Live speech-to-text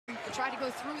Try to go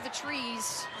through the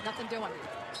trees. Nothing doing.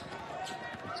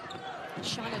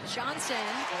 Shauna Johnson.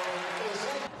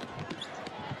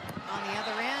 On the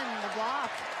other end, the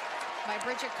block by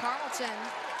Bridget Carlton.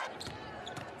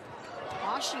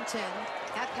 Washington,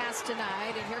 that pass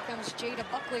denied, and here comes Jada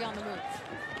Buckley on the move.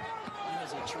 That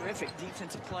was a terrific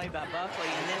defensive play by Buckley,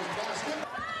 and then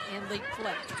in league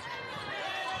play.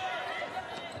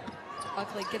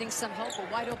 Buckley getting some help, a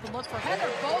wide open look for Heather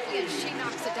Bovey, and she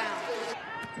knocks it down.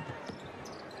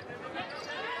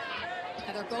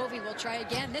 Heather Bovey will try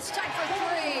again, this time for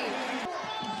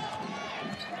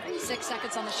 3. 6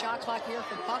 seconds on the shot clock here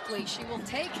for Buckley. She will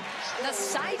take the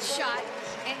side shot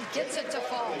and gets it to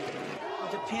fall.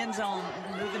 Depends on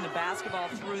moving the basketball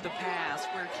through the pass,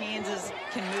 where Kansas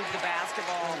can move the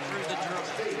basketball through the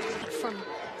dribble. From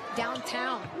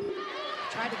downtown,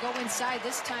 tried to go inside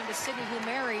this time to Sydney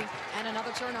Humeri, and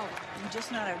another turnover.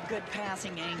 Just not a good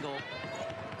passing angle.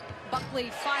 Buckley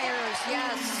fires,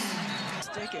 yes.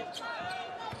 Stick it.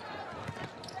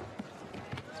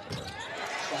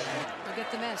 We'll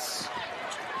get the miss.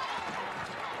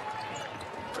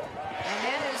 And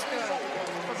that is good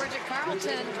for Bridget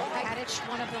Carlton. Hadich,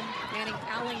 one of them. Manning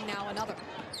Alling now another.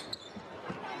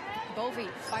 Bovey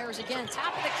fires again.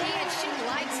 Top of the key, and she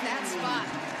likes that spot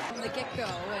from the get-go.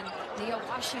 And Nia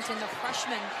Washington, the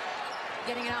freshman,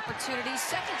 getting an opportunity.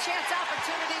 Second chance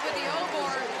opportunity with the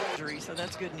O-board. So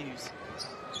that's good news.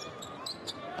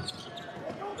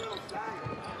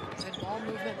 Good ball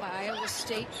movement by Iowa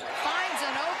State. Finds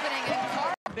an opening,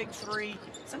 and big 3.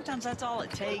 Sometimes that's all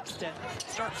it takes to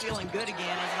start feeling good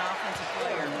again as an offensive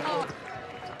player. Oh.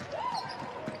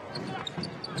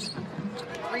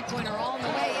 Three-pointer all in the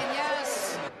way, and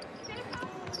yes.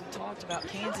 Talked about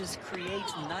Kansas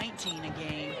creates 19 a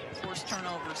game, forced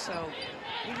turnovers. So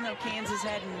even though Kansas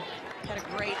hadn't had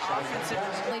a great offensive.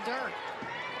 Dirt.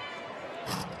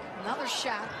 Another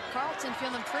shot. Carlton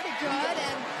feeling pretty good,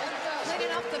 and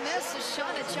cleaning up the miss is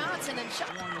Shauna Johnson. And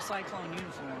won the Cyclone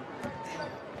uniform.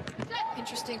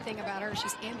 Interesting thing about her,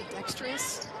 she's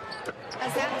ambidextrous.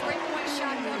 As that three-point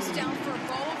shot goes down for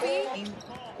Bovey.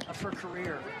 Of her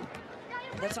career.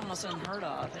 That's almost unheard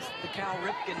of. It's the Cal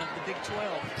Ripken of the Big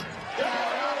 12.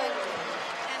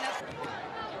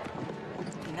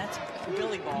 And that's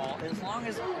Billy ball. As long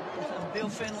as Bill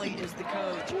Finley is the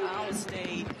coach, Iowa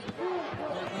State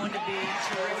will going to be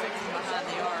terrific from behind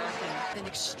the arc. An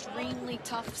extremely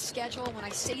tough schedule. When I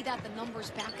say that, the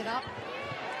numbers back it up.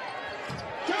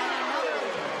 And another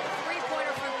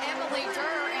three-pointer from Emily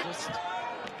Durr. Just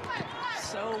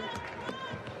so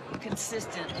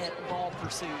consistent at ball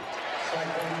pursuit.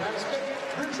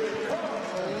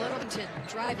 Littleton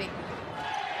driving.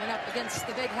 Went up against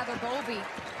the big Heather Bovey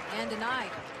and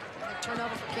denied. A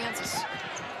turnover for Kansas.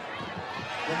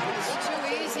 It's too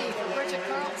easy for Bridget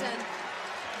Carlton.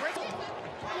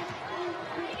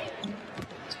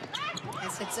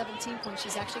 Has hit 17 points.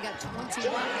 She's actually got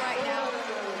 21 right now.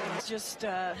 It's just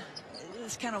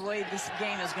this kind of way this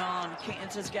game has gone.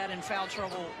 Kansas got in foul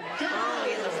trouble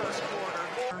early in the first quarter.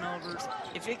 Turnovers.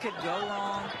 If it could go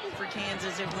wrong for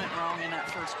Kansas, it went wrong in that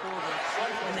first quarter.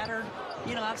 And that are,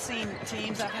 you know, I've seen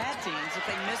teams, I've had teams, if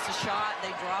they missed a shot,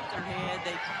 they dropped their head,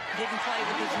 they didn't play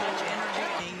with as much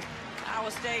energy.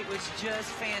 Iowa State was just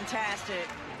fantastic,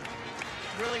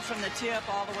 really from the tip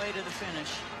all the way to the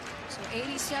finish. So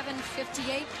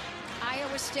 87-58,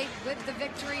 Iowa State with the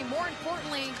victory. More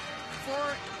importantly,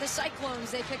 for the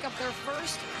Cyclones, they pick up their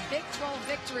first Big 12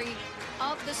 victory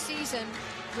of the season.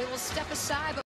 We will step aside.